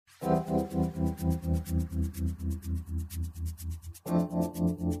Hey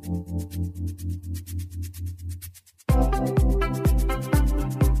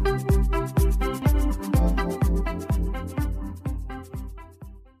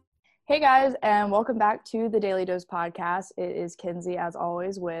guys, and welcome back to the Daily Dose podcast. It is Kinsey, as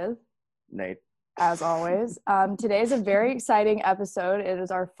always, with Nate. As always. Today is a very exciting episode. It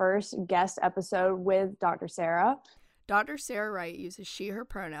is our first guest episode with Dr. Sarah. Dr. Sarah Wright uses she, her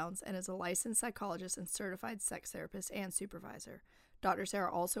pronouns and is a licensed psychologist and certified sex therapist and supervisor. Dr. Sarah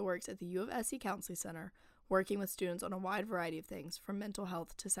also works at the U of SC Counseling Center, working with students on a wide variety of things, from mental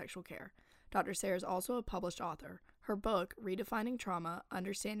health to sexual care. Dr. Sarah is also a published author. Her book, Redefining Trauma,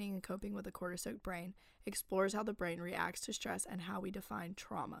 Understanding and Coping with a Cortisol Brain, explores how the brain reacts to stress and how we define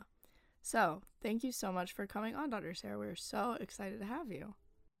trauma. So, thank you so much for coming on, Dr. Sarah. We're so excited to have you.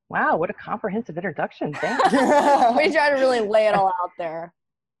 Wow, what a comprehensive introduction. Thanks. We try to really lay it all out there.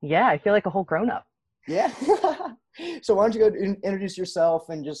 Yeah, I feel like a whole grown-up. Yeah. So why don't you go introduce yourself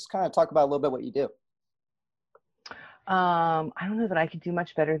and just kind of talk about a little bit what you do. I don't know that I could do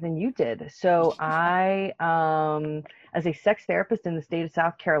much better than you did. So I, as a sex therapist in the state of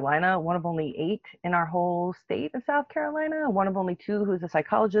South Carolina, one of only 8 in our whole state of South Carolina, one of only 2 who's a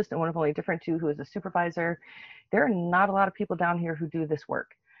psychologist, and one of only different 2 who is a supervisor. There are not a lot of people down here who do this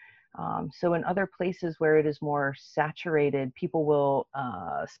work. So in other places where it is more saturated, people will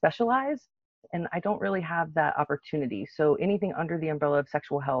specialize, and I don't really have that opportunity. So anything under the umbrella of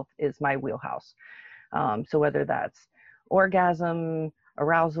sexual health is my wheelhouse. So whether that's orgasm,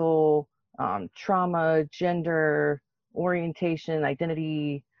 arousal, trauma, gender, orientation,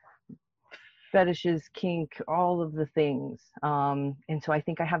 identity, fetishes, kink, all of the things. And so I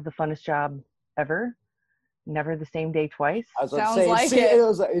think I have the funnest job ever. Never the same day twice. I was about Sounds to say,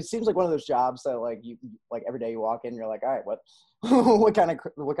 like it seems like one of those jobs that like you like every day you walk in, you're like, all right, what what am I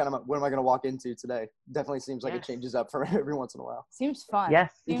going to walk into today? Definitely seems like It changes up for every once in a while. Seems fun.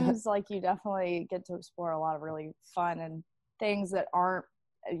 Yes. Seems like you definitely get to explore a lot of really fun and things that aren't,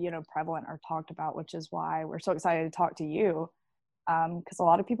 prevalent or talked about, which is why we're so excited to talk to you. Because a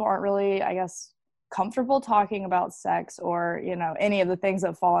lot of people aren't really, I guess, comfortable talking about sex or, any of the things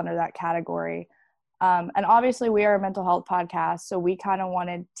that fall under that category. And obviously we are a mental health podcast, so we kind of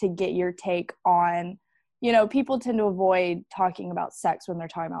wanted to get your take on, people tend to avoid talking about sex when they're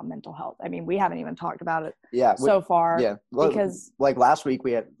talking about mental health. I mean, we haven't even talked about it so far. Yeah. Well, because like last week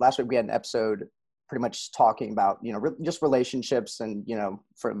we had an episode pretty much talking about, just relationships and,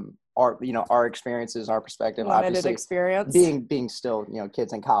 from our experiences, our perspective, limited obviously experience being still,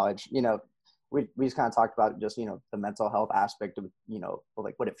 kids in college, we just kind of talked about just, the mental health aspect of,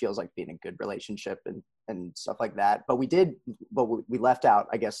 like what it feels like being in a good relationship and stuff like that. But we left out,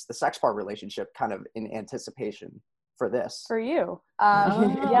 I guess, the sex part relationship kind of in anticipation for this. for you.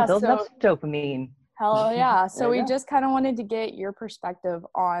 Building up some dopamine. Hell yeah. So we Yeah. just kind of wanted to get your perspective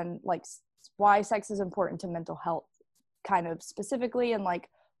on like why sex is important to mental health kind of specifically, and like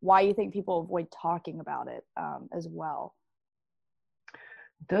why you think people avoid talking about it as well.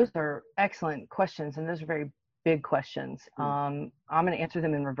 Those are excellent questions, and those are very big questions. I'm going to answer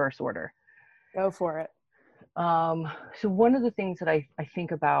them in reverse order. Go for it. So one of the things that I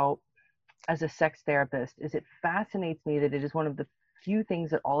think about as a sex therapist is it fascinates me that it is one of the few things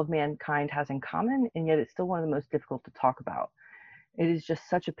that all of mankind has in common, and yet it's still one of the most difficult to talk about. It is just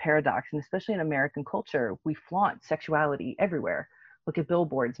such a paradox, and especially in American culture, we flaunt sexuality everywhere. Look at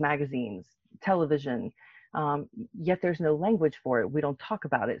billboards, magazines, television. Yet there's no language for it. We don't talk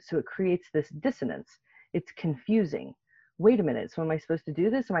about it. So it creates this dissonance. It's confusing. Wait a minute. So am I supposed to do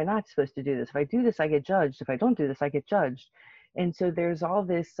this? Am I not supposed to do this? If I do this, I get judged. If I don't do this, I get judged. And so there's all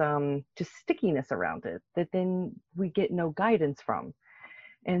this just stickiness around it that then we get no guidance from.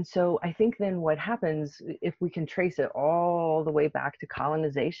 And so I think then what happens, if we can trace it all the way back to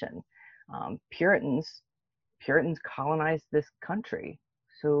colonization, Puritans colonized this country.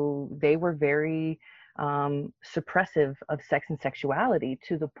 So they were very suppressive of sex and sexuality,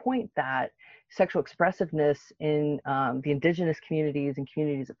 to the point that sexual expressiveness in the indigenous communities and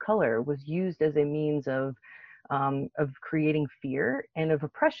communities of color was used as a means of creating fear and of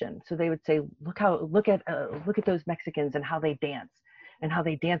oppression. So they would say, look at those Mexicans and how they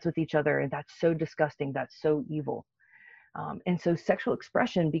dance with each other, and that's so disgusting, that's so evil. And so sexual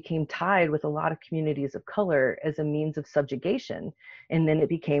expression became tied with a lot of communities of color as a means of subjugation, and then it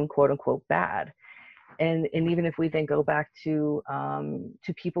became quote unquote bad. And even if we then go back to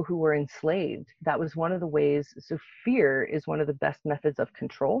people who were enslaved, that was one of the ways. So fear is one of the best methods of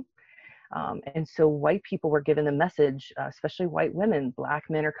control. And so white people were given the message, especially white women, Black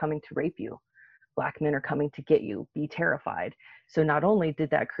men are coming to rape you. Black men are coming to get you, be terrified. So not only did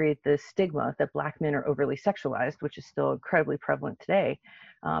that create this stigma that Black men are overly sexualized, which is still incredibly prevalent today,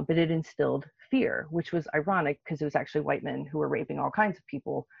 but it instilled fear, which was ironic because it was actually white men who were raping all kinds of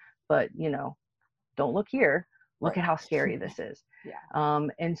people. But, don't look here. Look at how scary this is. Yeah.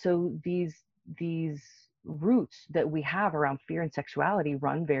 And so these roots that we have around fear and sexuality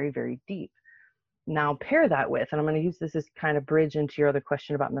run very, very deep. Now pair that with, and I'm going to use this as kind of bridge into your other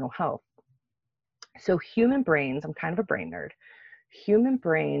question about mental health. So human brains, I'm kind of a brain nerd. Human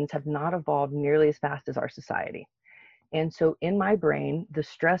brains have not evolved nearly as fast as our society. And so in my brain, the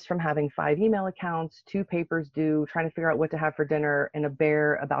stress from having 5 email accounts, 2 papers due, trying to figure out what to have for dinner, and a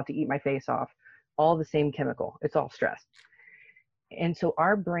bear about to eat my face off, all the same chemical. It's all stress. And so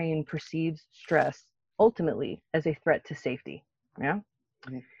our brain perceives stress ultimately as a threat to safety. Yeah.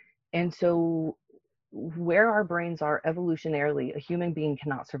 Mm-hmm. And so where our brains are evolutionarily, a human being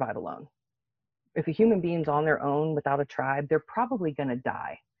cannot survive alone. If a human being's on their own without a tribe, they're probably going to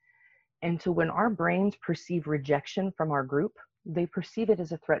die. And so when our brains perceive rejection from our group, they perceive it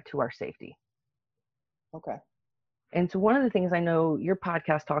as a threat to our safety. Okay. And so one of the things I know your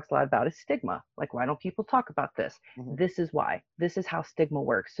podcast talks a lot about is stigma. Like, why don't people talk about this? Mm-hmm. This is why. This is how stigma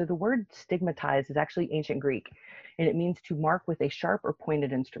works. So the word stigmatize is actually ancient Greek, and it means to mark with a sharp or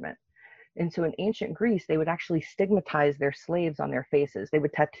pointed instrument. And so in ancient Greece, they would actually stigmatize their slaves on their faces. They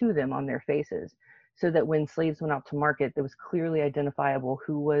would tattoo them on their faces so that when slaves went out to market, it was clearly identifiable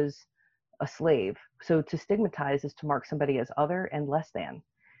who was a slave. So to stigmatize is to mark somebody as other and less than.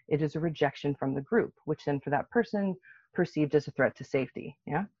 It is a rejection from the group, which then for that person perceived as a threat to safety.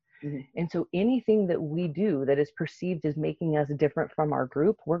 Yeah. Mm-hmm. And so anything that we do that is perceived as making us different from our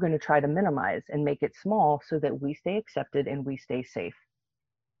group, we're going to try to minimize and make it small so that we stay accepted and we stay safe.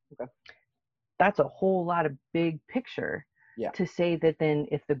 Okay. That's a whole lot of big picture to say that then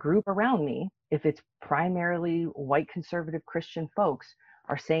if the group around me, if it's primarily white conservative Christian folks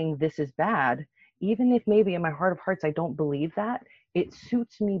are saying this is bad, even if maybe in my heart of hearts I don't believe that, it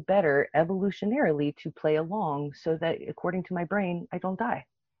suits me better evolutionarily to play along so that according to my brain, I don't die.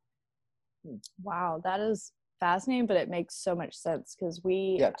 Wow, that is fascinating, but it makes so much sense because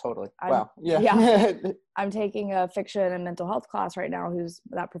totally. I'm taking a fiction and mental health class right now.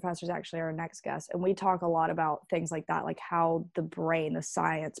 That professor's actually our next guest, and we talk a lot about things like that, like how the brain, the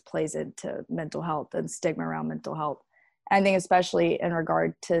science plays into mental health and stigma around mental health. And I think especially in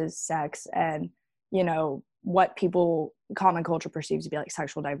regard to sex and what common culture perceives to be like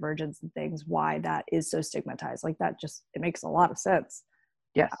sexual divergence and things, why that is so stigmatized. Like that it makes a lot of sense.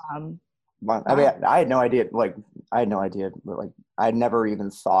 Yes. I mean, I had no idea. Like, I had never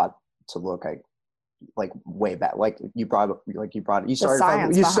even thought to look like way back. Like you started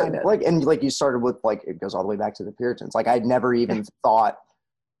you started with like, it goes all the way back to the Puritans. Like I'd never even thought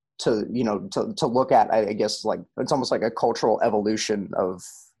to look at, I guess, like it's almost like a cultural evolution of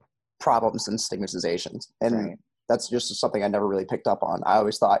problems and stigmatizations. And that's just something I never really picked up on. I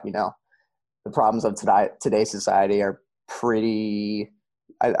always thought, the problems of today's society are pretty,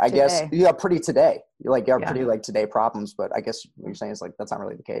 I guess, pretty today. Pretty like today problems, but I guess what you're saying is like, that's not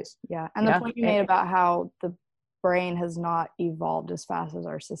really the case. Yeah. And the point you made about how the brain has not evolved as fast as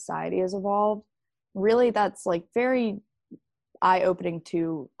our society has evolved, really that's like very eye-opening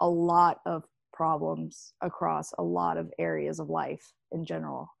to a lot of problems across a lot of areas of life in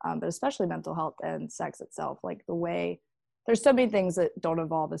general, but especially mental health and sex itself. Like the way there's so many things that don't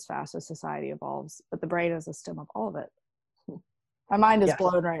evolve as fast as society evolves, but the brain is the stem of all of it. My mind is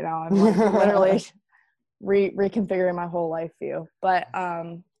blown right now. I'm like literally reconfiguring my whole life view. But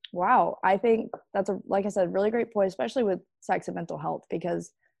wow, I think that's like I said, really great point, especially with sex and mental health,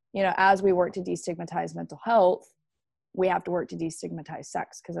 because as we work to destigmatize mental health, we have to work to destigmatize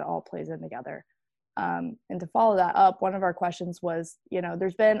sex because it all plays in together. And to follow that up, one of our questions was,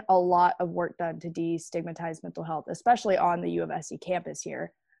 there's been a lot of work done to destigmatize mental health, especially on the U of SC campus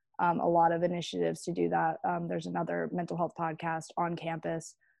here. A lot of initiatives to do that. There's another mental health podcast on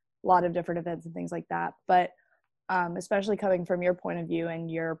campus, a lot of different events and things like that. But especially coming from your point of view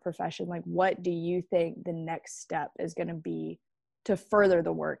and your profession, like what do you think the next step is going to be to further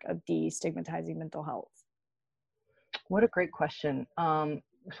the work of destigmatizing mental health? What a great question.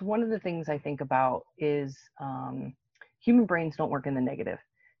 So one of the things I think about is human brains don't work in the negative.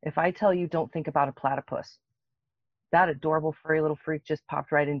 If I tell you don't think about a platypus, that adorable furry little freak just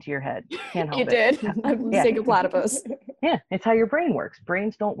popped right into your head. Can't help it. It did. I'm sick of platypus. Yeah, it's how your brain works.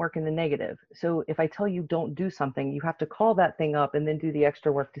 Brains don't work in the negative. So if I tell you don't do something, you have to call that thing up and then do the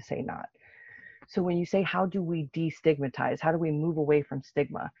extra work to say not. So when you say, how do we destigmatize? How do we move away from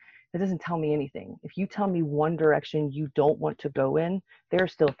stigma? that doesn't tell me anything. If you tell me one direction you don't want to go in, there are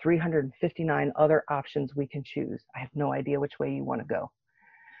still 359 other options we can choose. I have no idea which way you want to go.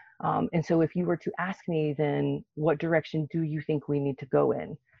 And so if you were to ask me, then what direction do you think we need to go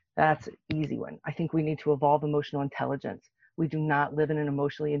in? That's an easy one. I think we need to evolve emotional intelligence. We do not live in an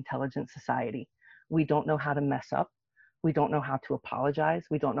emotionally intelligent society. We don't know how to mess up. We don't know how to apologize.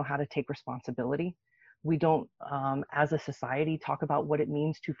 We don't know how to take responsibility. We don't, as a society, talk about what it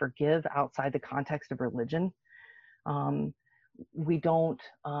means to forgive outside the context of religion. We don't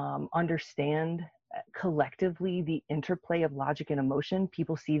understand collectively the interplay of logic and emotion.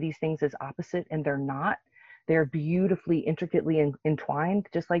 People see these things as opposite, and they're not. They're beautifully, intricately entwined,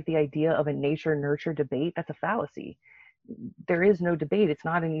 just like the idea of a nature-nurture debate. That's a fallacy. There is no debate. It's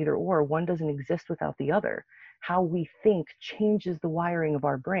not an either or. One doesn't exist without the other. How we think changes the wiring of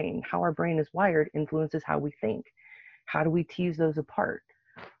our brain. How our brain is wired influences how we think. How do we tease those apart?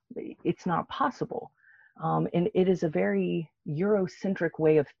 It's not possible. And it is a very Eurocentric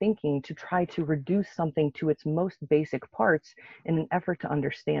way of thinking to try to reduce something to its most basic parts in an effort to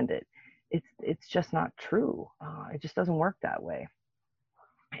understand it. It's just not true. It just doesn't work that way.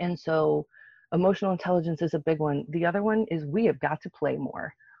 And so emotional intelligence is a big one. The other one is we have got to play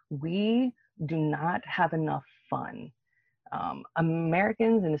more. We do not have enough fun.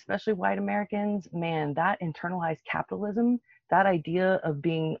 Americans, and especially white Americans, man, that internalized capitalism, that idea of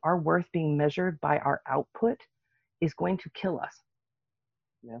our worth being measured by our output is going to kill us.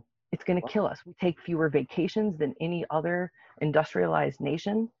 Yeah. It's going to kill us. We take fewer vacations than any other industrialized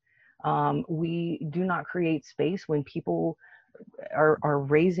nation. We do not create space when people are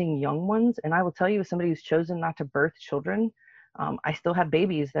raising young ones. And I will tell you, as somebody who's chosen not to birth children, I still have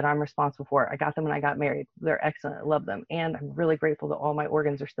babies that I'm responsible for. I got them when I got married. They're excellent. I love them. And I'm really grateful that all my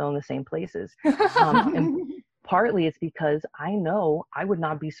organs are still in the same places. And partly it's because I know I would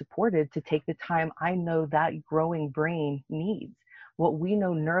not be supported to take the time I know that growing brain needs. What we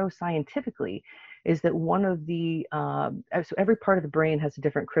know neuroscientifically is that one of the, so every part of the brain has a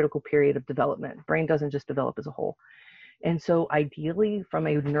different critical period of development. Brain doesn't just develop as a whole. And so ideally, from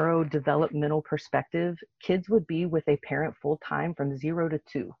a neurodevelopmental perspective, kids would be with a parent full time from 0 to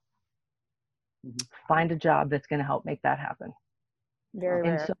 2. Mm-hmm. Find a job that's going to help make that happen. Very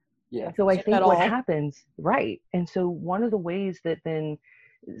rare. So, yeah. So I think what happens, right. And so one of the ways that then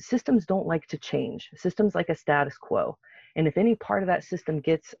systems don't like to change. Systems like a status quo. And if any part of that system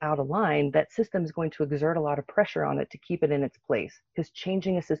gets out of line, that system is going to exert a lot of pressure on it to keep it in its place, because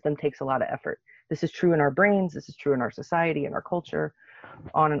changing a system takes a lot of effort. This is true in our brains. This is true in our society, in our culture,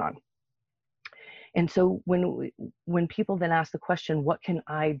 on and on. And so when people then ask the question, what can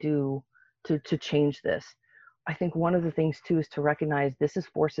I do to change this? I think one of the things too is to recognize this is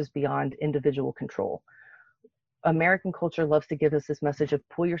forces beyond individual control. American culture loves to give us this message of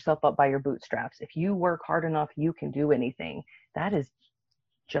pull yourself up by your bootstraps. If you work hard enough, you can do anything. That is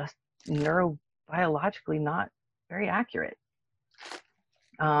just neurobiologically not very accurate.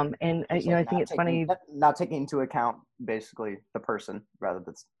 And you know, I think it's funny. Not taking into account basically the person, rather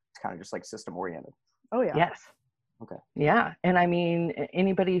than it's kind of just like system oriented. Oh yeah. Yes. Okay. Yeah. And I mean,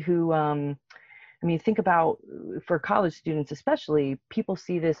 anybody who, I mean, think about for college students, especially, people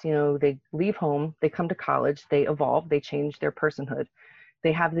see this, you know, they leave home, they come to college, they evolve, they change their personhood.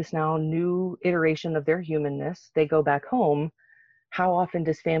 They have this now new iteration of their humanness. They go back home. How often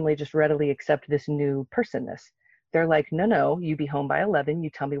does family just readily accept this new personness? They're like, no, you be home by 11.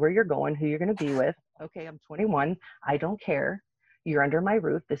 You tell me where you're going, who you're going to be with. Okay, I'm 21. I don't care. You're under my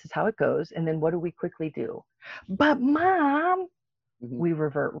roof. This is how it goes. And then what do we quickly do? But mom, we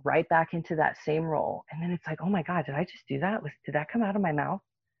revert right back into that same role. And then it's like, oh my God, did I just do that? Did that come out of my mouth?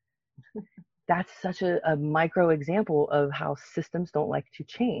 That's such a micro example of how systems don't like to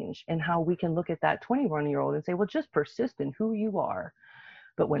change, and how we can look at that 21-year-old and say, well, just persist in who you are.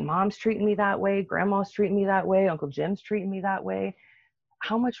 But when mom's treating me that way, grandma's treating me that way, Uncle Jim's treating me that way,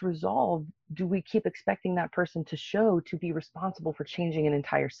 how much resolve do we keep expecting that person to show to be responsible for changing an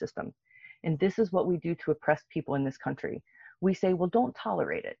entire system? And this is what we do to oppress people in this country. We say, well, don't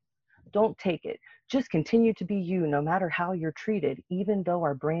tolerate it. Don't take it. Just continue to be you, no matter how you're treated, even though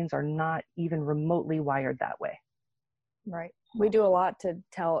our brains are not even remotely wired that way. Right. We do a lot to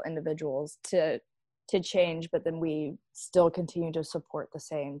tell individuals to change, but then we still continue to support the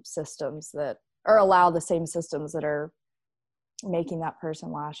same systems that, or allow the same systems that are making that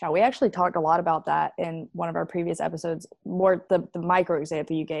person lash out. We actually talked a lot about that in one of our previous episodes, more the micro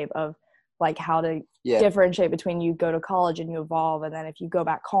example you gave of like how to differentiate between you go to college and you evolve, and then if you go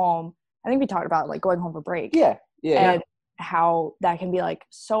back home, I think we talked about like going home for break. And how that can be like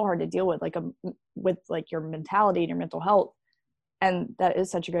so hard to deal with, like with like your mentality and your mental health. And that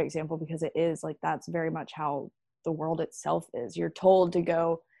is such a great example, because it is like, that's very much how the world itself is. You're told to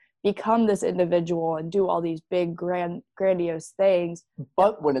go become this individual and do all these big grandiose things,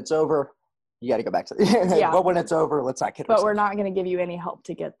 but when it's over, you got to go back to but when it's over, let's not kid but ourselves. we're not going to give you any help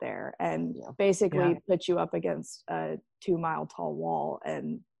to get there, and basically put you up against a 2-mile tall wall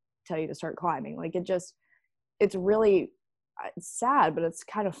and tell you to start climbing. Like, it's really, it's sad, but it's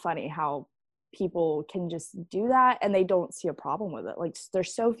kind of funny how people can just do that and they don't see a problem with it. Like,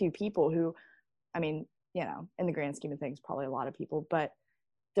 there's so few people who, I mean, you know, in the grand scheme of things, probably a lot of people, but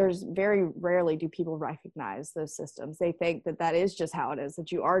there's very rarely do people recognize those systems. They think that that is just how it is,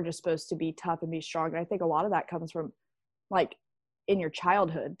 that you are just supposed to be tough and be strong. And I think a lot of that comes from, like, in your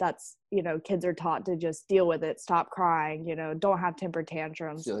childhood. That's, you know, kids are taught to just deal with it, stop crying, you know, don't have temper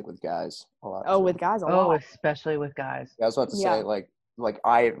tantrums. I feel like with guys a lot. Oh, with guys a lot. Especially with guys. I was about to say,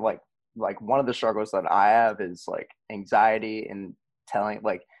 I one of the struggles that I have is like anxiety and telling,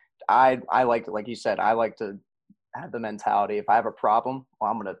 like, I like to, like you said, I like to have the mentality, if I have a problem,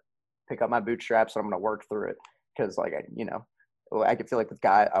 well, I'm going to pick up my bootstraps and I'm going to work through it. Because, like, I can feel like with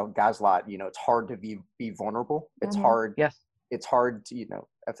guys a lot, you know, it's hard to be vulnerable. It's hard. Yes. It's hard to, you know,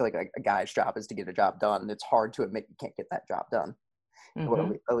 I feel like a guy's job is to get a job done. And it's hard to admit you can't get that job done.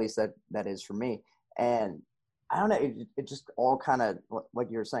 Well, at least that is for me. And I don't know, it just all kind of,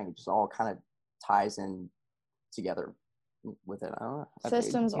 like you were saying, it just all kind of ties in together with it. I don't know.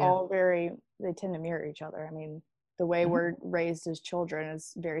 Systems they tend to mirror each other. I mean, the way we're raised as children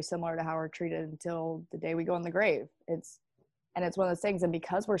is very similar to how we're treated until the day we go in the grave. It's one of those things. And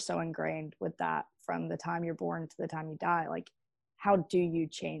because we're so ingrained with that from the time you're born to the time you die, like, how do you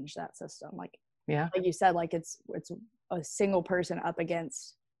change that system? Like, like you said, like, it's a single person up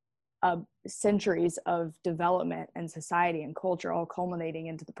against centuries of development and society and culture, all culminating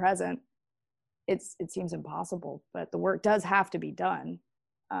into the present. It seems impossible, but the work does have to be done.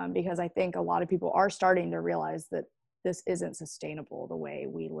 Because I think a lot of people are starting to realize that this isn't sustainable, the way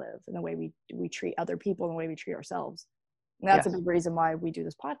we live and the way we treat other people and the way we treat ourselves. And that's a big reason why we do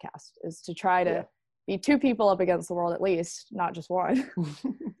this podcast, is to try to be 2 people up against the world, at least, not just one.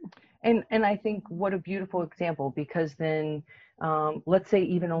 And I think what a beautiful example, because then let's say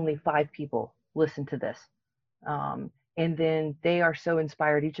even only 5 people listen to this. And then they are so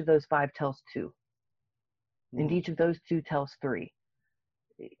inspired. Each of those 5 tells 2. And each of those 2 tells 3.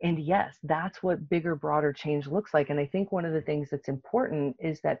 And yes, that's what bigger, broader change looks like. And I think one of the things that's important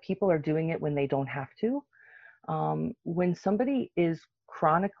is that people are doing it when they don't have to. When somebody is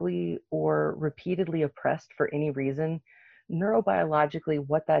chronically or repeatedly oppressed for any reason, neurobiologically,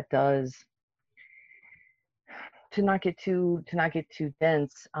 what that does, to not get too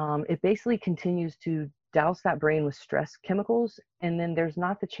dense, it basically continues to douse that brain with stress chemicals, and then there's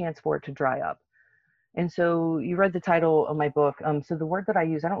not the chance for it to dry up. And so you read the title of my book. So the word that I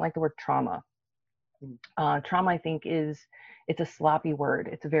use, I don't like the word trauma. Trauma, I think, it's a sloppy word.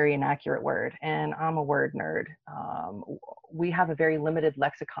 It's a very inaccurate word. And I'm a word nerd. We have a very limited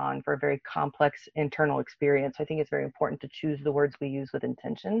lexicon for a very complex internal experience. I think it's very important to choose the words we use with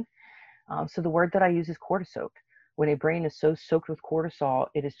intention. So the word that I use is cortisol. When a brain is so soaked with cortisol,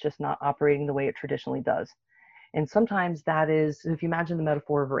 it is just not operating the way it traditionally does. And sometimes that is, if you imagine the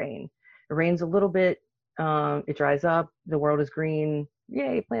metaphor of rain, it rains a little bit, it dries up, the world is green,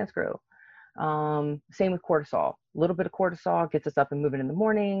 yay, plants grow. Same with cortisol. A little bit of cortisol gets us up and moving in the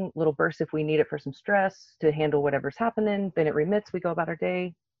morning, little bursts if we need it for some stress to handle whatever's happening, then it remits, we go about our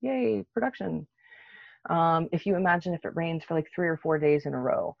day, yay, production. If you imagine if it rains for like 3 or 4 days in a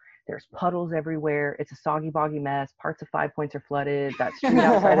row, there's puddles everywhere, it's a soggy, boggy mess, parts of 5 Points are flooded, that street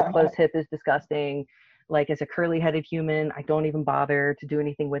outside of Close Hip is disgusting. Like, as a curly-headed human, I don't even bother to do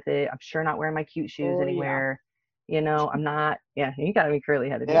anything with it. I'm sure not wearing my cute shoes anywhere. You know, I'm not, you gotta be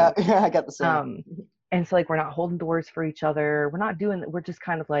curly-headed. Yeah, I got the same. And so, like, we're not holding doors for each other. We're not doing, we're just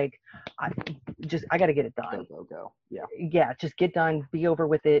kind of like, I gotta get it done. Go. Yeah. Yeah, just get done, be over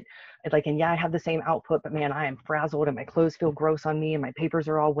with it. It's like, and I have the same output, but man, I am frazzled and my clothes feel gross on me and my papers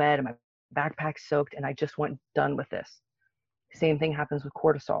are all wet and my backpack's soaked and I just want done with this. Same thing happens with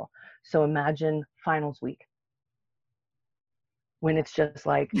cortisol. So imagine finals week, when it's just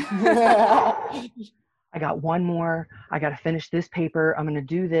like, I got one more, I got to finish this paper, I'm going to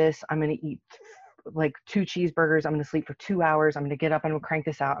do this, I'm going to eat like 2 cheeseburgers, I'm going to sleep for 2 hours, I'm going to get up, I'm going to crank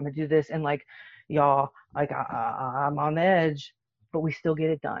this out, I'm going to do this. And like, y'all, like, I'm on the edge, but we still get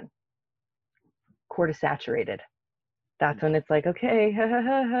it done. Cortisaturated. That's when it's like, okay,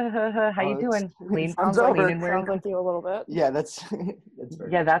 how you doing? Clean. Sounds like you a little bit. Yeah, that's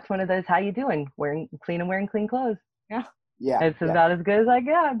that's one of those, how you doing? Wearing clean clothes. Yeah. It's about as good as I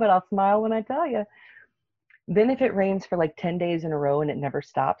get, but I'll smile when I tell you. Then if it rains for like 10 days in a row and it never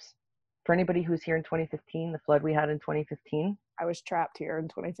stops, for anybody who's here in 2015, the flood we had in 2015. I was trapped here in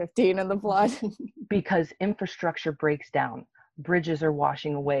 2015 in the flood. Because infrastructure breaks down. Bridges are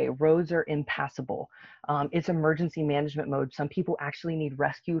washing away. Roads are impassable. It's emergency management mode. Some people actually need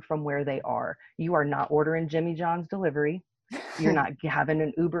rescued from where they are. You are not ordering Jimmy John's delivery. You're not having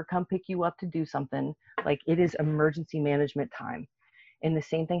an Uber come pick you up to do something. Like, it is emergency management time. And the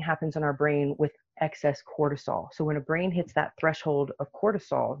same thing happens in our brain with excess cortisol. So when a brain hits that threshold of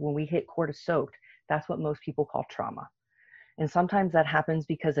cortisol, when we hit cortisol-soaked, that's what most people call trauma. And sometimes that happens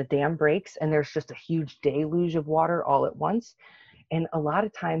because a dam breaks and there's just a huge deluge of water all at once. And a lot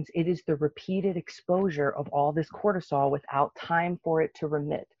of times it is the repeated exposure of all this cortisol without time for it to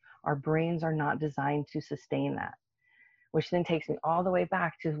remit. Our brains are not designed to sustain that, which then takes me all the way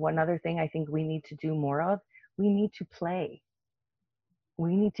back to one other thing I think we need to do more of. We need to play.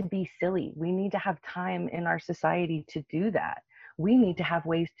 We need to be silly. We need to have time in our society to do that. We need to have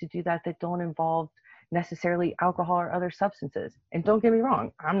ways to do that that don't involve necessarily alcohol or other substances. And don't get me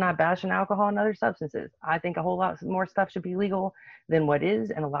wrong, I'm not bashing alcohol and other substances. I think a whole lot more stuff should be legal than what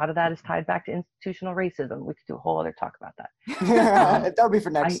is, and a lot of that is tied back to institutional racism. We could do a whole other talk about that. That'll be for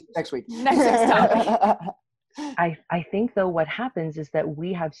next week. Next topic. I think though what happens is that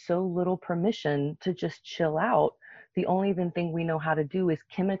we have so little permission to just chill out. The only even thing we know how to do is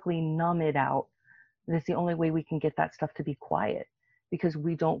chemically numb it out. That's the only way we can get that stuff to be quiet, because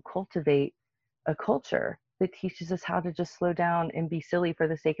we don't cultivate a culture that teaches us how to just slow down and be silly for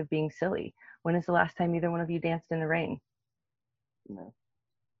the sake of being silly. When is the last time either one of you danced in the rain? No.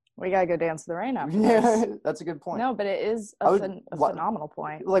 We gotta go dance in the rain after Yeah, this. that's a good point. No, but it is a phenomenal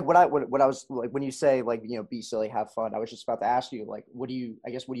point. Like what I was like, when you say like, you know, be silly, have fun, I was just about to ask you, like, what do you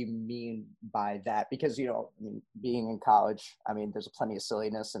mean by that? Because, you know, I mean, being in college, I mean, there's plenty of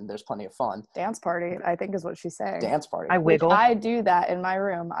silliness and there's plenty of fun. Dance party, I think, is what she's saying. Dance party. I wiggle. I do that in my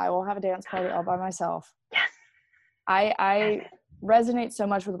room. I will have a dance party all by myself. Yes. I resonate so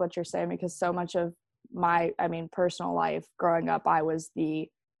much with what you're saying, because so much of my, personal life growing up, I was the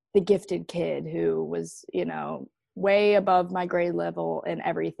gifted kid who was, you know, way above my grade level in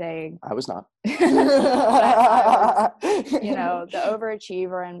everything. I was not. I was, you know, the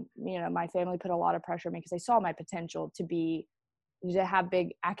overachiever, and, you know, my family put a lot of pressure on me because they saw my potential to have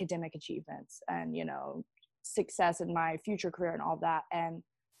big academic achievements and, you know, success in my future career and all that. And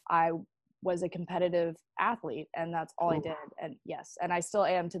I was a competitive athlete, and that's all I did. And yes, and I still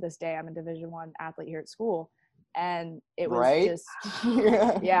am to this day. I'm a Division I athlete here at school. And it was Right? just,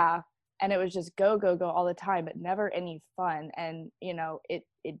 yeah. And it was just go all the time, but never any fun. And, you know,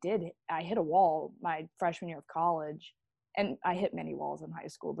 I hit a wall my freshman year of college, and I hit many walls in high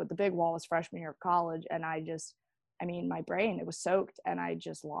school, but the big wall was freshman year of college. And my brain, it was soaked, and I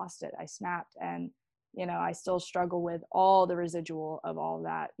just lost it. I snapped. And, you know, I still struggle with all the residual of all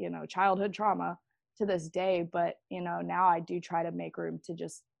that, you know, childhood trauma to this day. But, you know, now I do try to make room to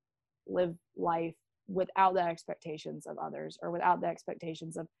just live life without the expectations of others, or without the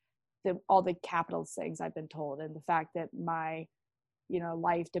expectations of all the capital things I've been told, and the fact that my, you know,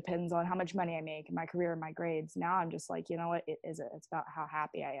 life depends on how much money I make and my career and my grades. Now I'm just like, you know what, it's about how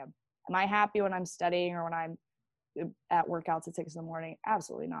happy I am. Am I happy when I'm studying or when I'm at workouts at 6 a.m?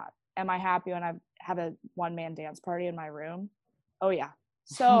 Absolutely not. Am I happy when I have a one-man dance party in my room? Oh yeah,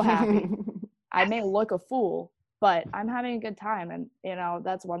 so happy. I may look a fool, but I'm having a good time. And, you know,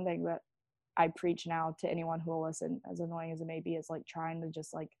 that's one thing that I preach now to anyone who will listen, as annoying as it may be, is like trying to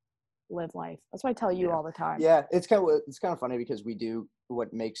just like live life. That's what I tell you all the time. Yeah, it's kind of funny, because we do,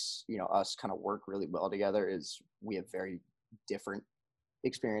 what makes, you know, us kind of work really well together is we have very different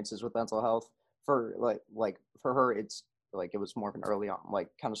experiences with mental health. For like for her, it's like it was more of an early on, like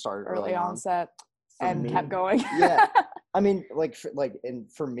kind of started early onset and me, kept going. Yeah. I mean, and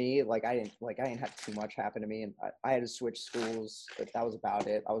for me, I didn't have too much happen to me, and I had to switch schools, but that was about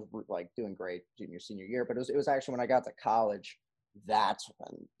it. I was like doing great junior, senior year, but it was actually when I got to college, that's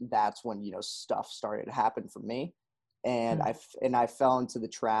when, you know, stuff started to happen for me. And I fell into the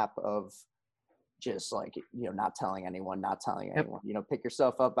trap of just like, you know, not telling anyone, you know, pick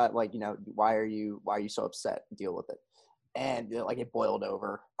yourself up at like, you know, why are you so upset? Deal with it. And, you know, like it boiled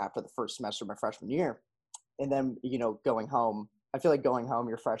over after the first semester of my freshman year. And then, you know, going home, I feel like going home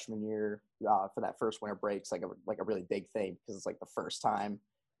your freshman year for that first winter break's like a really big thing, because it's like the first time,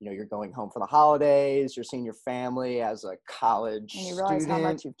 you know, you're going home for the holidays, you're seeing your family as a college and you realize student. how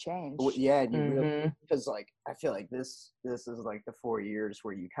much you've changed. Yeah, and you really, because like I feel like this is like the 4 years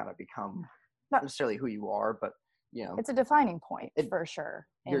where you kind of become not necessarily who you are, but it's a defining point for sure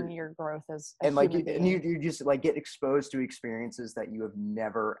in your growth as a and like human being. and you just like get exposed to experiences that you have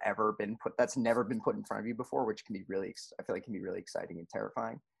never ever been put in front of you before, which can be really, I feel like can be really exciting and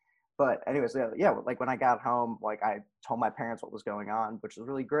terrifying. But anyways, yeah, like when I got home, like I told my parents what was going on, which was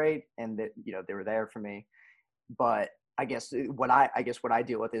really great, and that they were there for me. But I guess what I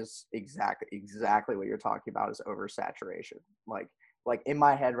deal with is exactly what you're talking about, is oversaturation. Like in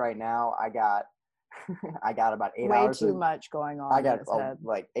my head right now, I got about 8 hours. Way too much going on. I got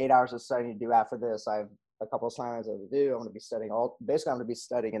like 8 hours of studying to do after this. I have a couple of assignments I have to do. I'm going to be studying I'm going to be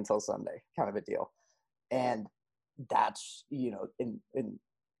studying until Sunday, kind of a deal. And that's, and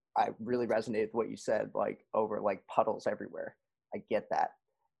I really resonated with what you said, like over like puddles everywhere. I get that.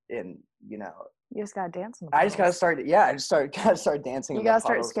 And, you just got to dance in the puddles. I just got to start dancing. You got to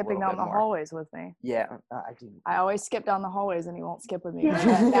start skipping down the hallways with me. Yeah, I do. I always skip down the hallways and he won't skip with me.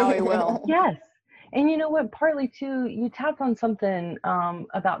 Yeah. Now he will. Yes. And you know what, partly too, you tapped on something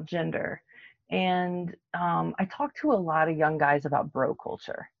about gender. And I talk to a lot of young guys about bro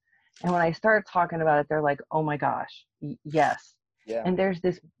culture. And when I start talking about it, they're like, oh my gosh, yes. Yeah. And there's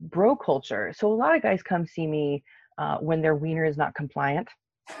this bro culture. So a lot of guys come see me when their wiener is not compliant.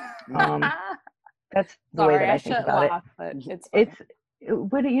 That's the way that I think about it. But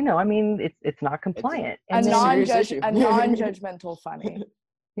but I mean, it's not compliant. It's a non-judgmental funny.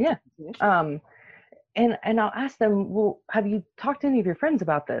 Yeah. And I'll ask them, well, have you talked to any of your friends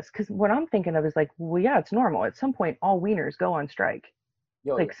about this? Because what I'm thinking of is like, well, yeah, it's normal. At some point, all wieners go on strike.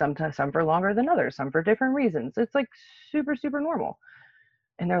 Like sometimes, some for longer than others, some for different reasons. It's like super, super normal.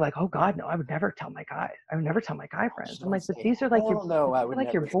 And they're like, oh God, no, I would never tell my guy. I would never tell my guy friends. I'm like, but these are like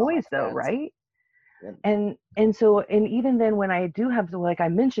your boys though, right? Yeah. And so, and even then when I do have I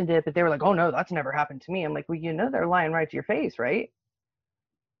mentioned it, but they were like, oh no, that's never happened to me. I'm like, well, they're lying right to your face, right?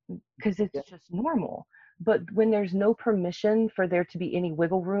 Because it's just normal. But when there's no permission for there to be any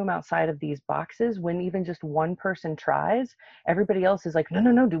wiggle room outside of these boxes, when even just one person tries, everybody else is like,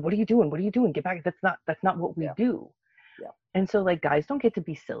 no, dude, what are you doing? What are you doing? Get back. That's not what we do. Yeah. And so like guys don't get to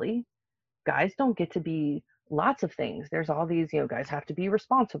be silly. Guys don't get to be lots of things. There's all these, guys have to be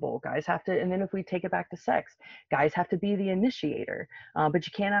responsible. Guys have to, and then if we take it back to sex, guys have to be the initiator. But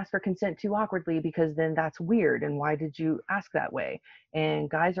you can't ask for consent too awkwardly because then that's weird. And why did you ask that way? And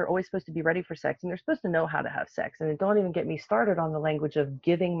guys are always supposed to be ready for sex, and they're supposed to know how to have sex. And don't even get me started on the language of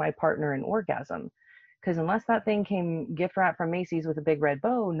giving my partner an orgasm. Because unless that thing came gift wrap from Macy's with a big red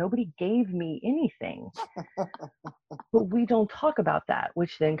bow, nobody gave me anything. But we don't talk about that,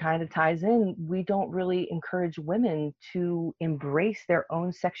 which then kind of ties in. We don't really encourage women to embrace their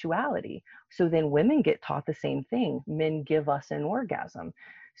own sexuality. So then women get taught the same thing. Men give us an orgasm.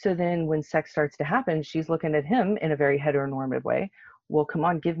 So then when sex starts to happen, she's looking at him in a very heteronormative way. Well, come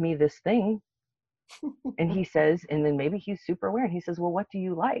on, give me this thing. And he says, and then maybe he's super aware. And he says, well, what do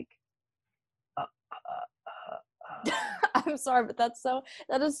you like? I'm sorry, but that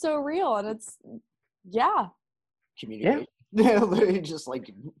is so real. And it's, communication. Yeah. Literally just you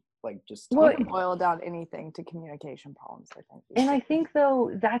can boil down anything to communication problems, I think. And I think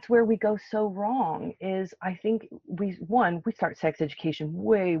though that's where we go so wrong is I think we start sex education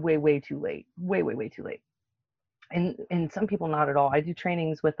way too late. Way too late. And some people not at all. I do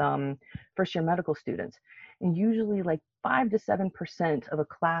trainings with first year medical students, and usually like 5 to 7% of a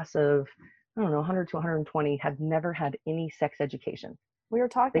class of 100 to 120 have never had any sex education. We were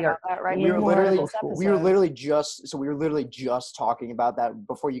talking about that, right? We were literally just talking about that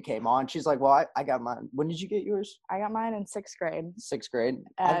before you came on. She's like, well, I got mine. When did you get yours? I got mine in 6th grade. 6th grade?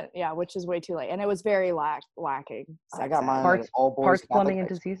 Which is way too late. And it was very lacking. I got mine at all boys Parts, plumbing, and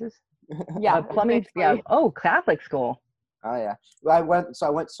diseases? Yeah. Plumbing, yeah. Oh, Catholic school. Oh, yeah. I went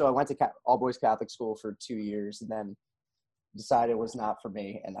to all boys Catholic school for 2 years and then decided it was not for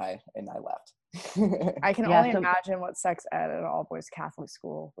me, and I left. I can only imagine what sex ed at an all boys Catholic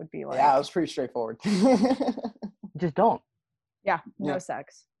school would be like. Yeah, it was pretty straightforward. Just don't. Yeah, no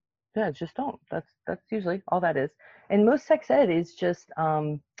sex. Yeah, just don't. That's usually all that is. And most sex ed is just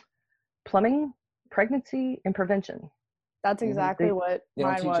plumbing, pregnancy, and prevention. That's exactly what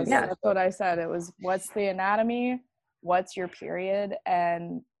mine was. Yeah. That's what I said. It was, what's the anatomy, what's your period,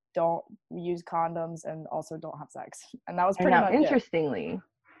 and don't use condoms, and also don't have sex. And that was pretty much interestingly,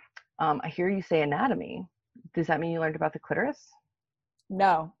 I hear you say anatomy. Does that mean you learned about the clitoris?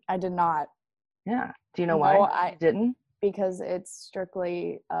 No, I did not. Yeah. Do you know why I didn't? Because it's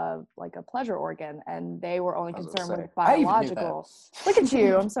strictly like a pleasure organ, and they were only concerned with biological. Look at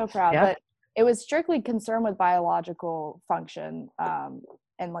you. I'm so proud. Yep. But it was strictly concerned with biological function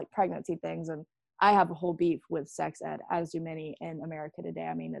and like pregnancy things. And I have a whole beef with sex ed, as do many in America today.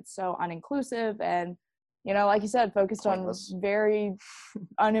 I mean, it's so uninclusive, and you know, like you said, focused Pointless. on very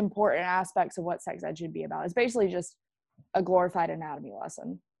unimportant aspects of what sex ed should be about. It's basically just a glorified anatomy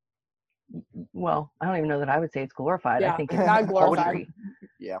lesson. Well, I don't even know that I would say it's glorified. I think it's not glorified. paltry.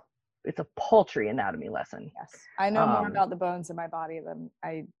 Yeah. It's a paltry anatomy lesson. Yes. I know more about the bones in my body than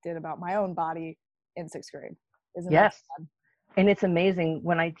I did about my own body in 6th grade. Isn't that sad? And it's amazing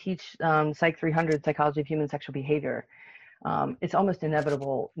when I teach Psych 300, Psychology of Human Sexual Behavior. It's almost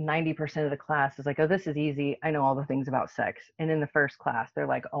inevitable. 90% of the class is like, oh, this is easy. I know all the things about sex. And in the first class, they're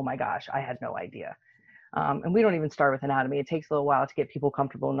like, oh my gosh, I had no idea. And we don't even start with anatomy. It takes a little while to get people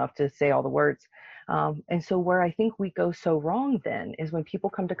comfortable enough to say all the words. And so where I think we go so wrong then is when people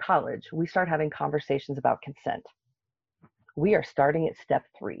come to college, we start having conversations about consent. We are starting at step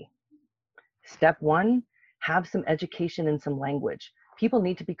 3. Step 1, have some education and some language. People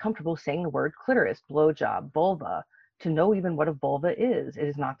need to be comfortable saying the word clitoris, blowjob, vulva, to know even what a vulva is. It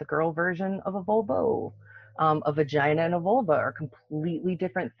is not the girl version of a vulvo. A vagina and a vulva are completely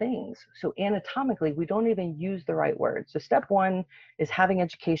different things. So anatomically, we don't even use the right words. So step 1 is having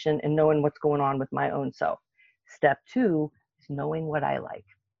education and knowing what's going on with my own self. Step 2 is knowing what I like.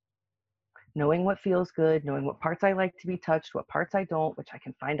 Knowing what feels good, knowing what parts I like to be touched, what parts I don't, which I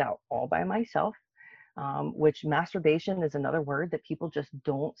can find out all by myself. Which masturbation is another word that people just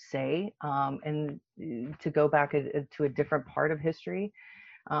don't say. And to go back to a different part of history,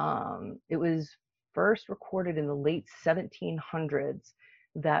 it was first recorded in the late 1700s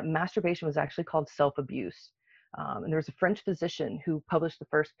that masturbation was actually called self-abuse. And there was a French physician who published the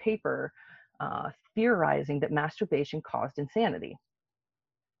first paper theorizing that masturbation caused insanity.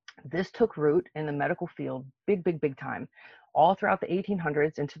 This took root in the medical field big time. All throughout the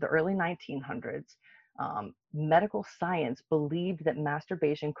 1800s into the early 1900s, medical science believed that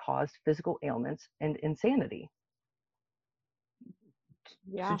masturbation caused physical ailments and insanity.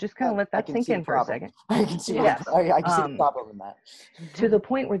 Yeah. So just kind of let that sink in for a second. I can see, Yes. I can see the problem in that. To the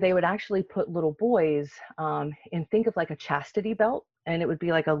point where they would actually put little boys and think of like a chastity belt, and it would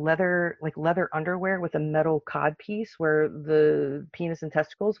be like a leather underwear with a metal cod piece where the penis and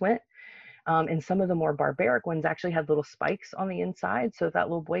testicles went. And some of the more barbaric ones actually had little spikes on the inside. So if that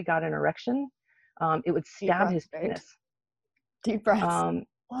little boy got an erection, it would stab his penis. Deep breaths.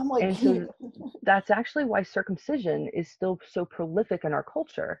 I'm like, and so that's actually why circumcision is still so prolific in our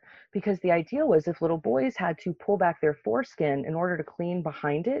culture, because the idea was if little boys had to pull back their foreskin in order to clean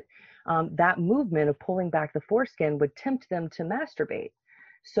behind it, that movement of pulling back the foreskin would tempt them to masturbate.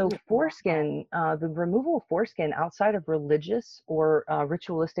 So foreskin, the removal of foreskin outside of religious or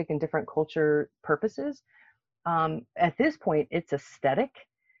ritualistic and different culture purposes, at this point, it's aesthetic.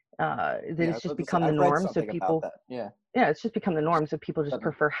 It's just become the norm. So people, it's just become the norm. So people just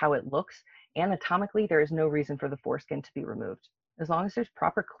prefer how it looks. Anatomically, there is no reason for the foreskin to be removed. As long as there's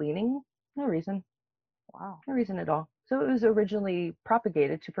proper cleaning, no reason. Wow. No reason at all. So it was originally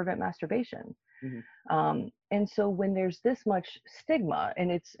propagated to prevent masturbation. Mm-hmm. And so when there's this much stigma,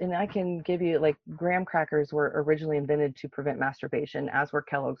 and I can give you, like, graham crackers were originally invented to prevent masturbation, as were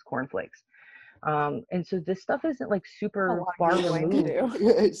Kellogg's cornflakes. And so this stuff isn't like super far removed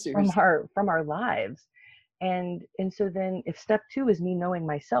from our lives. And so then if step 2 is me knowing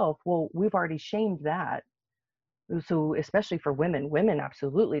myself, well, we've already shamed that. So especially for women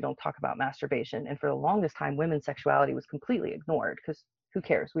absolutely don't talk about masturbation. And for the longest time, women's sexuality was completely ignored because who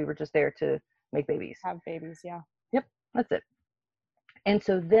cares? We were just there to make babies. Have babies, yeah. Yep, that's it. And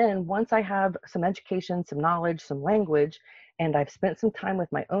so then once I have some education, some knowledge, some language, and I've spent some time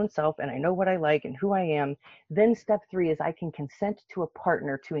with my own self and I know what I like and who I am, then step 3 is I can consent to a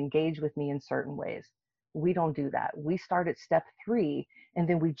partner to engage with me in certain ways. We don't do that. We start at step 3 and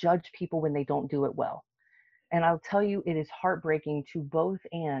then we judge people when they don't do it well. And I'll tell you, it is heartbreaking to both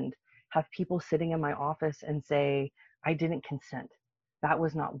and have people sitting in my office and say, I didn't consent. That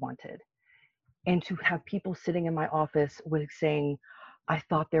was not wanted. And to have people sitting in my office with saying, I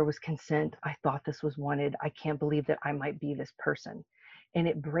thought there was consent. I thought this was wanted. I can't believe that I might be this person. And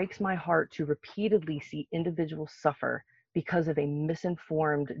it breaks my heart to repeatedly see individuals suffer because of a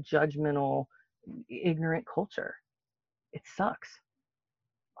misinformed, judgmental, ignorant culture. It sucks.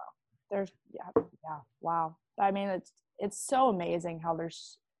 Wow. Wow. I mean, it's so amazing how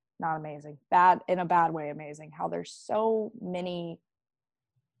there's not amazing, bad in a bad way, amazing how there's so many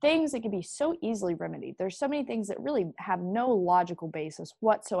things that can be so easily remedied. There's so many things that really have no logical basis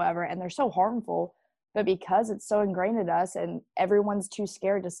whatsoever, and they're so harmful, but because it's so ingrained in us and everyone's too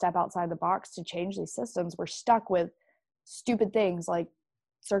scared to step outside the box to change these systems, we're stuck with stupid things like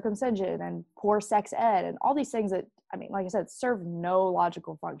circumcision and poor sex ed and all these things that, I mean, like I said, serve no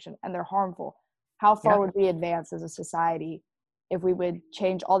logical function and they're harmful. How far would we advance as a society if we would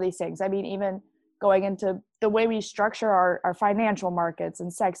change all these things? I mean, even going into the way we structure our financial markets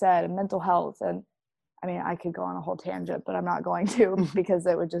and sex ed and mental health. And I mean, I could go on a whole tangent, but I'm not going to because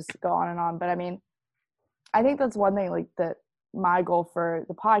it would just go on and on. But I mean, I think that's one thing, like, that my goal for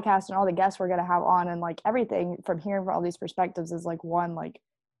the podcast and all the guests we're going to have on, and like everything from hearing from all these perspectives, is like, one, like,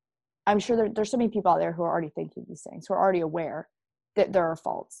 I'm sure there's so many people out there who are already thinking these things, who are already aware that there are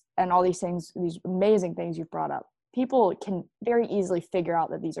faults and all these things, these amazing things you've brought up. People can very easily figure out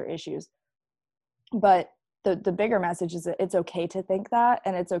that these are issues. But the bigger message is that it's okay to think that,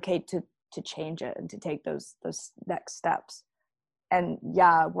 and it's okay to change it and to take those next steps. And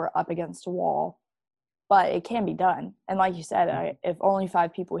yeah, we're up against a wall, but it can be done. And like you said, if only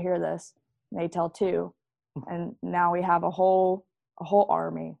 5 people hear this, and they tell 2, and now we have a whole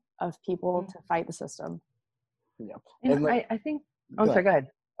army of people to fight the system. Yeah. And like, I think, sorry, go ahead.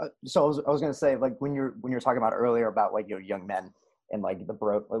 So I was going to say, like, when you're talking about earlier about, like, young men and like the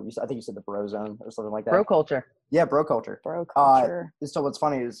bro, like I think you said the bro zone or something like that. Bro culture. Yeah, bro culture. Bro culture. So what's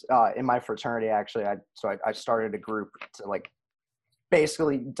funny is in my fraternity, actually, I started a group to, like,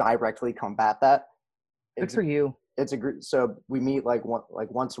 basically directly combat that. Good for you. It's a group. So we meet like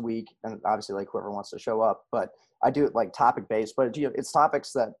once a week, and obviously, like, whoever wants to show up. But I do it like topic based, but it's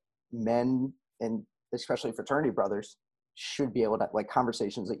topics that men, and especially fraternity brothers, should be able to, like,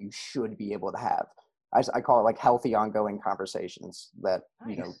 conversations that you should be able to have. I call it like healthy ongoing conversations that,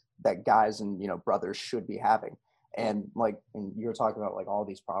 Nice. that guys and, brothers should be having. And you're talking about, like, all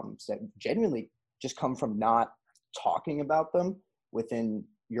these problems that genuinely just come from not talking about them within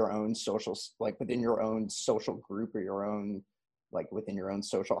your own social, like within your own social group, or your own, like, within your own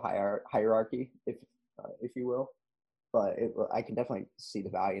social hierarchy, if you will. But I can definitely see the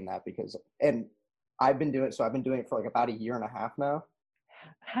value in that, because, and I've been doing it for like about a year and a half now.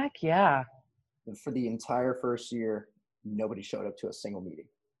 Heck yeah. And for the entire first year, nobody showed up to a single meeting.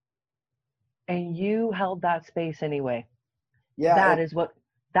 And you held that space anyway. Yeah.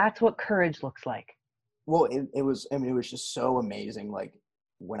 That's what courage looks like. Well, it was just so amazing. Like,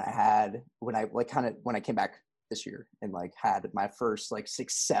 when I came back this year and, like, had my first, like,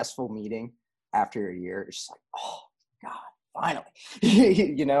 successful meeting after a year, it's just like, oh God, finally,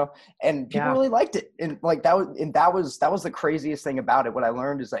 and people really liked it. And like, that was the craziest thing about it. What I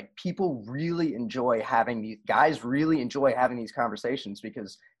learned is, like, people really enjoy having these conversations,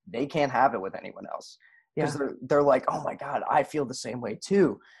 because they can't have it with anyone else. Because they're like, oh my God, I feel the same way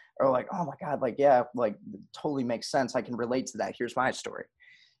too. Or like, oh my God, like, yeah, like, it totally makes sense. I can relate to that. Here's my story.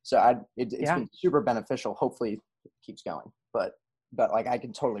 So it's been super beneficial. Hopefully it keeps going, but like, I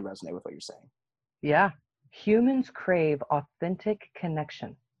can totally resonate with what you're saying. Yeah. Humans crave authentic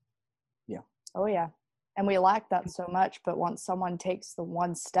connection. Yeah. Oh yeah. And we lack that so much, but once someone takes the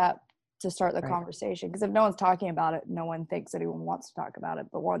one step to start the conversation, because if no one's talking about it, no one thinks anyone wants to talk about it.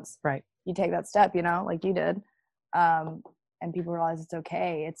 But once you take that step, like you did, and people realize it's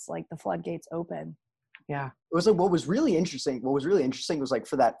okay, it's like the floodgates open. Yeah. It was like, what was really interesting was, like,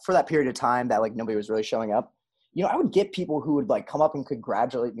 for that period of time that, like, nobody was really showing up, I would get people who would, like, come up and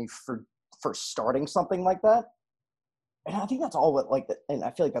congratulate me for starting something like that. And I think that's all and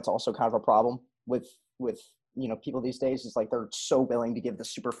I feel like that's also kind of a problem with people these days, is like, they're so willing to give the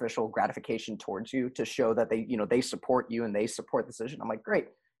superficial gratification towards you to show that they, they support you and they support the decision. I'm like, great.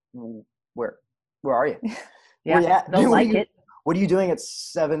 Where are you? Yeah. They'll like it. What are you doing at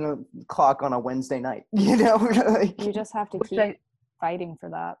 7:00 on a Wednesday night? You just have to keep fighting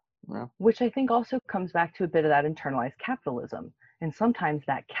for that. Yeah. Which I think also comes back to a bit of that internalized capitalism. And sometimes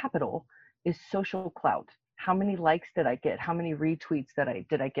that capital is social clout. How many likes did I get? How many retweets did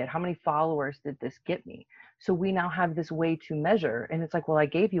I get? How many followers did this get me? So we now have this way to measure. And it's like, well, I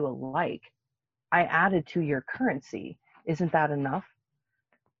gave you a like. I added to your currency. Isn't that enough?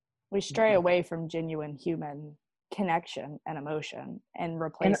 We stray away from genuine human connection and emotion and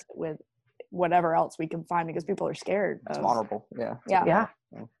replace it with whatever else we can find, because people are scared. It's vulnerable. Yeah. Yeah.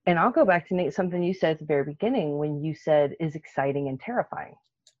 And I'll go back to Nate, something you said at the very beginning, when you said is exciting and terrifying.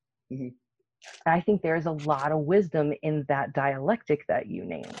 Mm-hmm. I think there's a lot of wisdom in that dialectic that you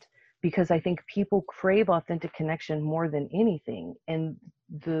named, because I think people crave authentic connection more than anything. And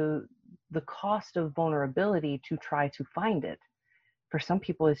the cost of vulnerability to try to find it, for some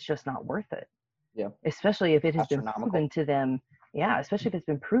people, it's just not worth it. Yeah. Especially if it has been proven to them. Yeah. Especially if it's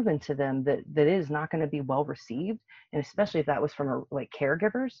been proven to them that it is not going to be well received. And especially if that was from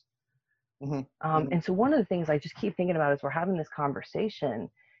caregivers. Mm-hmm. And so one of the things I just keep thinking about as we're having this conversation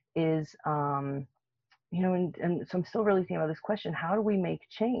is, and so I'm still really thinking about this question, how do we make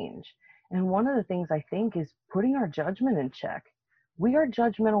change? And one of the things I think is putting our judgment in check. We are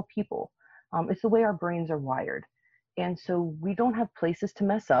judgmental people. It's the way our brains are wired. And so we don't have places to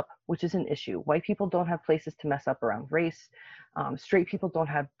mess up, which is an issue. White people don't have places to mess up around race. Straight people don't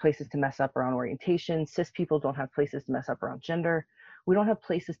have places to mess up around orientation. Cis people don't have places to mess up around gender. We don't have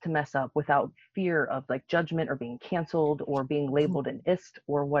places to mess up without fear of like judgment or being canceled or being labeled an ist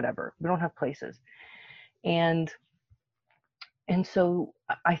or whatever. We don't have places. And so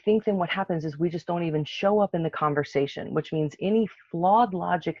I think then what happens is we just don't even show up in the conversation, which means any flawed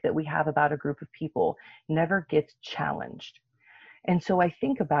logic that we have about a group of people never gets challenged. And so I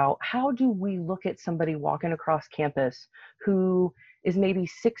think about, how do we look at somebody walking across campus who is maybe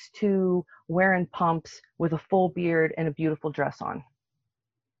 6'2", wearing pumps with a full beard and a beautiful dress on?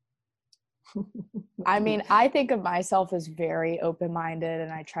 I mean, I think of myself as very open-minded,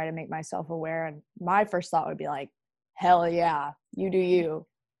 and I try to make myself aware. And my first thought would be like, hell yeah, you do you.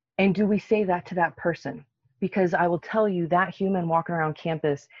 And do we say that to that person? Because I will tell you, that human walking around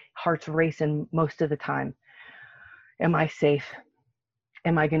campus, heart's racing most of the time. Am I safe?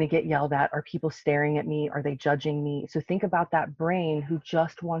 Am I going to get yelled at? Are people staring at me? Are they judging me? So think about that brain who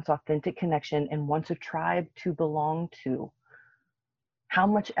just wants authentic connection and wants a tribe to belong to. How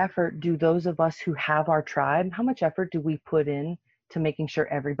much effort do those of us who have our tribe, how much effort do we put in to making sure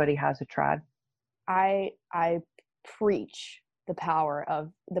everybody has a tribe? I preach the power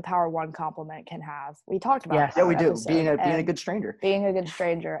one compliment can have. We talked about Yes. that. Yeah, we do. Episode, Being a good stranger. Being a good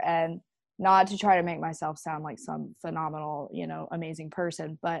stranger, and not to try to make myself sound like some phenomenal, amazing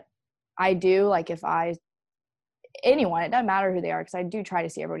person, but I do, like, anyone, it doesn't matter who they are, because I do try to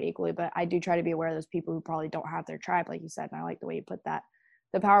see everybody equally, but I do try to be aware of those people who probably don't have their tribe, like you said, and I like the way you put that.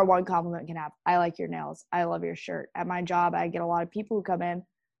 The power one compliment can have: I like your nails. I love your shirt. At my job, I get a lot of people who come in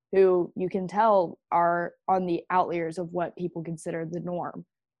who you can tell are on the outliers of what people consider the norm,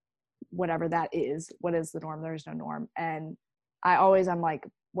 whatever that is. What is the norm? There's no norm. And I'm like,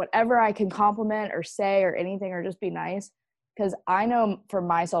 whatever I can compliment or say or anything, or just be nice, because I know for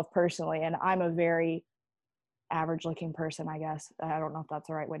myself personally, and I'm a very average looking person, I guess. I don't know if that's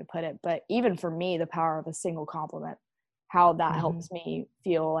the right way to put it, but even for me, the power of a single compliment, how that helps me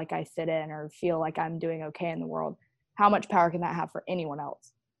feel like I fit in or feel like I'm doing okay in the world. How much power can that have for anyone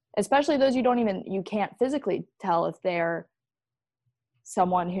else? Especially those you can't physically tell if they're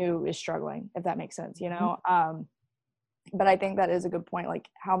someone who is struggling, if that makes sense, But I think that is a good point. Like,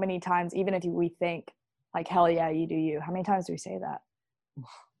 how many times, even if we think like, hell yeah, you do you, how many times do we say that?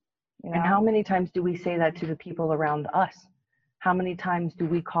 And how many times do we say that to the people around us? How many times do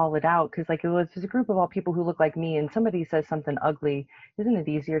we call it out? Because like, there's a group of all people who look like me, and somebody says something ugly. Isn't it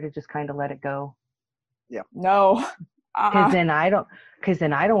easier to just kind of let it go? Yeah. No. Because then I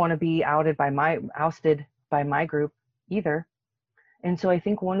don't want to be ousted by my group either. And so I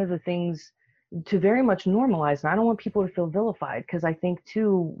think one of the things to very much normalize, and I don't want people to feel vilified, because I think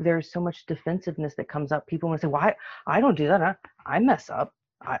too, there's so much defensiveness that comes up. People want to say, well, I don't do that. I mess up.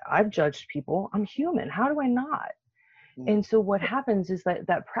 I've judged people. I'm human. How do I not? Yeah. And so what happens is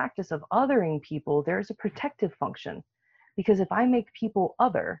that practice of othering people, there's a protective function, because if I make people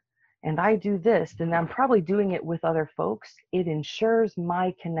other, and I do this, then I'm probably doing it with other folks. It ensures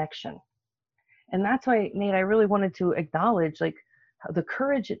my connection. And that's why, Nate, I really wanted to acknowledge like the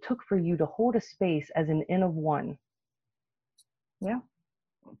courage it took for you to hold a space as an N of one. Yeah.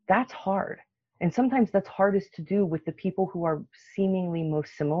 That's hard. And sometimes that's hardest to do with the people who are seemingly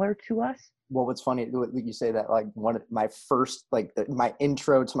most similar to us. Well, what's funny, you say that, like, one of my first, like, my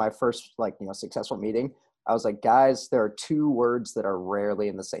intro to my first, like, successful meeting, I was like, guys, there are two words that are rarely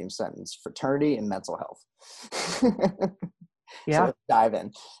in the same sentence: fraternity and mental health. Yeah. So let's dive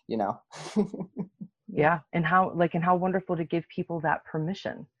in, Yeah. And how wonderful to give people that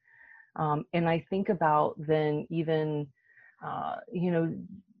permission. And I think about then even,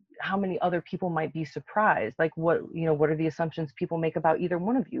 how many other people might be surprised. Like what are the assumptions people make about either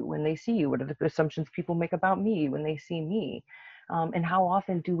one of you when they see you? What are the assumptions people make about me when they see me? And how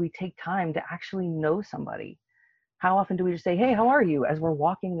often do we take time to actually know somebody? How often do we just say, hey, how are you, as we're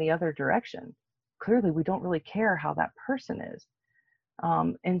walking the other direction? Clearly, we don't really care how that person is.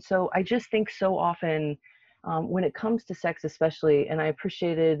 And so I just think so often when it comes to sex, especially, and I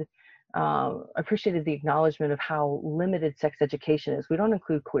appreciated the acknowledgement of how limited sex education is. We don't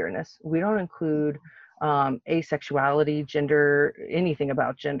include queerness. We don't include asexuality, gender, anything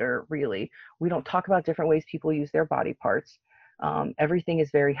about gender, really. We don't talk about different ways people use their body parts. Everything is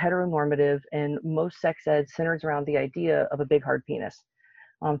very heteronormative, and most sex ed centers around the idea of a big hard penis,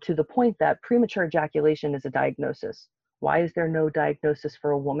 to the point that premature ejaculation is a diagnosis. Why is there no diagnosis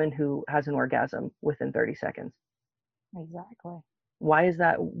for a woman who has an orgasm within 30 seconds? Exactly. Why is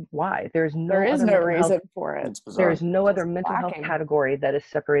that? Why? There is no reason for it. There is no other mental health category that is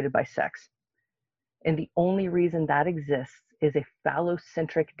separated by sex. And the only reason that exists is a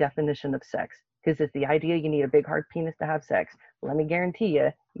phallocentric definition of sex, because it's the idea you need a big hard penis to have sex. Let me guarantee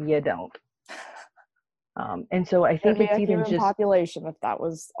you don't. And so I think it's even just population if that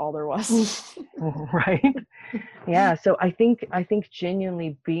was all there was. Right. Yeah. So I think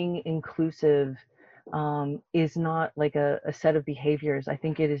genuinely being inclusive is not like a set of behaviors. I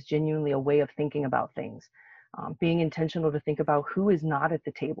think it is genuinely a way of thinking about things. Being intentional to think about who is not at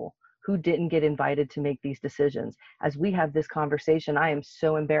the table, who didn't get invited to make these decisions. As we have this conversation, I am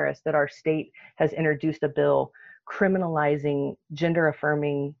so embarrassed that our state has introduced a bill criminalizing gender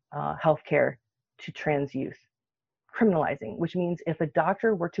affirming healthcare to trans youth. Criminalizing, which means if a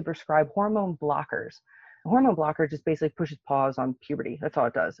doctor were to prescribe hormone blockers, a hormone blocker just basically pushes pause on puberty. That's all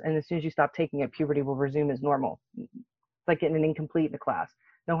it does. And as soon as you stop taking it, puberty will resume as normal. It's like getting an incomplete in a class.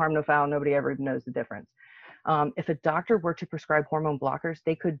 No harm, no foul. Nobody ever knows the difference. If a doctor were to prescribe hormone blockers,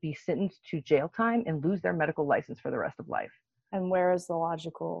 they could be sentenced to jail time and lose their medical license for the rest of life. And where is the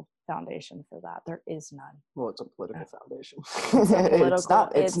logical foundation for that? There is none. Well, it's a political foundation.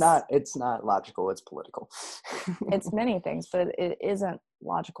 It's not logical. It's political. It's many things, but it isn't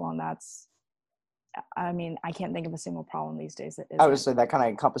logical. And that's, I mean, I can't think of a single problem these days that isn't. I would say that kind of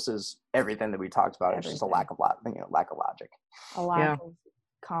encompasses everything that we talked about. Everything. It's just a lack of logic. A lack of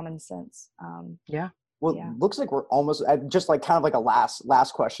common sense. Well, looks like we're almost just like kind of like a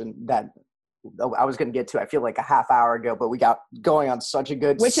last question that I was going to get to, I feel like a half hour ago, but we got going on such a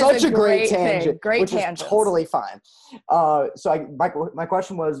great tangent, which is totally fine. So my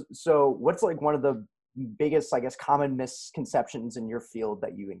question was, so what's like one of the biggest, I guess, common misconceptions in your field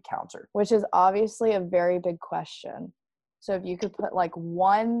that you encounter? Which is obviously a very big question. So if you could put like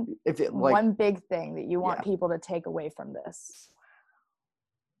one big thing that you want people to take away from this.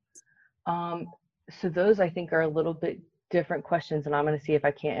 So those I think are a little bit different questions, and I'm going to see if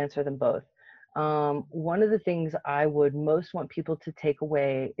I can't answer them both. One of the things I would most want people to take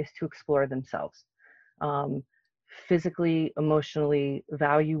away is to explore themselves, physically, emotionally,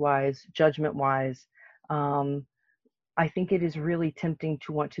 value-wise, judgment-wise. I think it is really tempting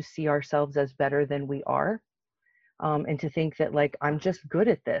to want to see ourselves as better than we are, and to think that like, I'm just good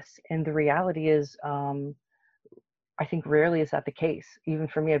at this. And the reality is, I think rarely is that the case. Even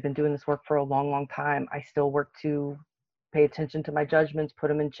for me, I've been doing this work for a long, long time. I still work to pay attention to my judgments, put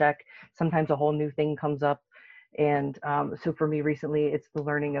them in check. Sometimes a whole new thing comes up. And so for me recently, it's the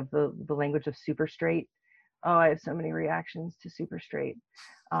learning of the language of super straight. Oh, I have so many reactions to super straight.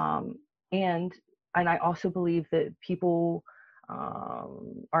 And I also believe that people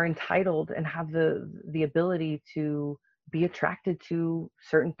are entitled and have the ability to be attracted to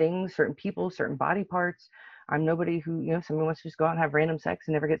certain things, certain people, certain body parts. I'm nobody who, somebody wants to just go out and have random sex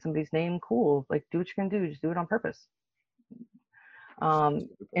and never get somebody's name. Cool. Like, do what you can do. Just do it on purpose. And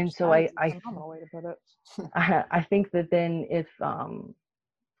so I think that then if,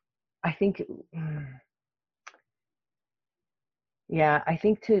 I think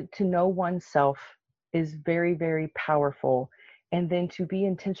to know oneself is very, very powerful. And then to be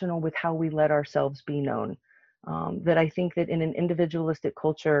intentional with how we let ourselves be known. That I think that in an individualistic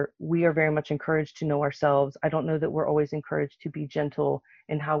culture, we are very much encouraged to know ourselves. I don't know that we're always encouraged to be gentle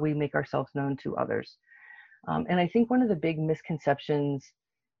in how we make ourselves known to others. And I think one of the big misconceptions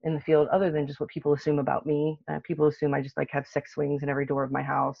in the field, other than just what people assume about me, people assume I just like have sex swings in every door of my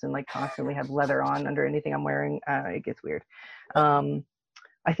house and like constantly have leather on under anything I'm wearing. It gets weird.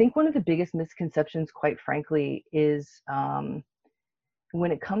 I think one of the biggest misconceptions, quite frankly, is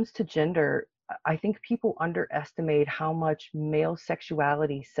when it comes to gender, I think people underestimate how much male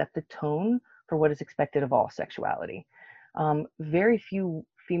sexuality set the tone for what is expected of all sexuality. Very few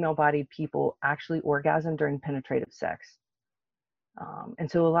female-bodied people actually orgasm during penetrative sex.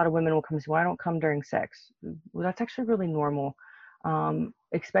 And so a lot of women will come and say, well, I don't come during sex. Well, that's actually really normal.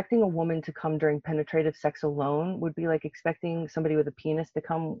 Expecting a woman to come during penetrative sex alone would be like expecting somebody with a penis to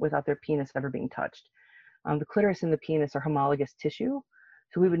come without their penis ever being touched. The clitoris and the penis are homologous tissue.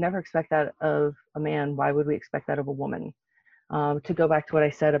 So we would never expect that of a man. Why would we expect that of a woman? To go back to what I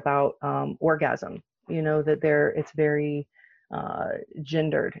said about orgasm, that it's very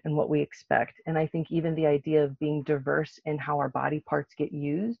gendered in what we expect. And I think even the idea of being diverse in how our body parts get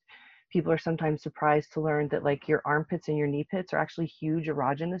used, people are sometimes surprised to learn that like your armpits and your knee pits are actually huge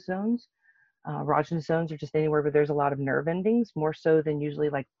erogenous zones. Erogenous zones are just anywhere where there's a lot of nerve endings, more so than usually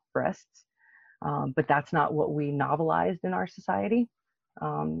like breasts. But that's not what we novelized in our society.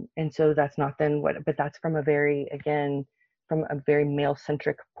 And so that's not then but that's from a very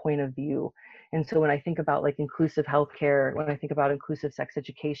male-centric point of view. And so when I think about like inclusive healthcare, when I think about inclusive sex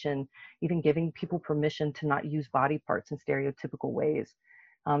education, even giving people permission to not use body parts in stereotypical ways,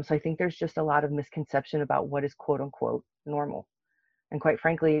 So I think there's just a lot of misconception about what is quote unquote normal. And quite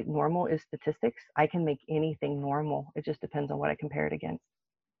frankly, normal is statistics. I can make anything normal. It just depends on what I compare it against.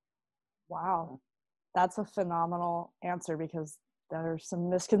 Wow. That's a phenomenal answer, because there are some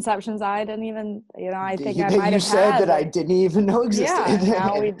misconceptions I didn't even, I think I might have said had. that I didn't even know existed. Yeah,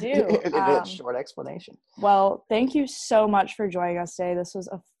 now we do. A short explanation. Well, thank you so much for joining us today. This was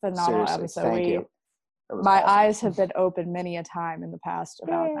a phenomenal episode. Thank you. My eyes have been opened many a time in the past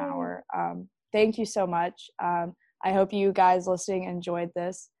about an hour. Thank you so much. I hope you guys listening enjoyed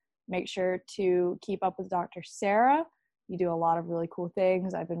this. Make sure to keep up with Dr. Sarah. You do a lot of really cool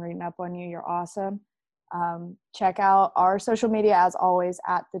things. I've been reading up on you. You're awesome. Check out our social media, as always,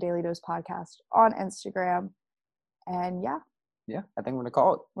 at the Daily Dose Podcast on Instagram. And yeah, I think we're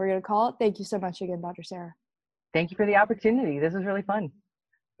going to call it. Thank you so much again, Dr. Sarah. Thank you for the opportunity. This was really fun.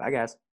 Bye, guys.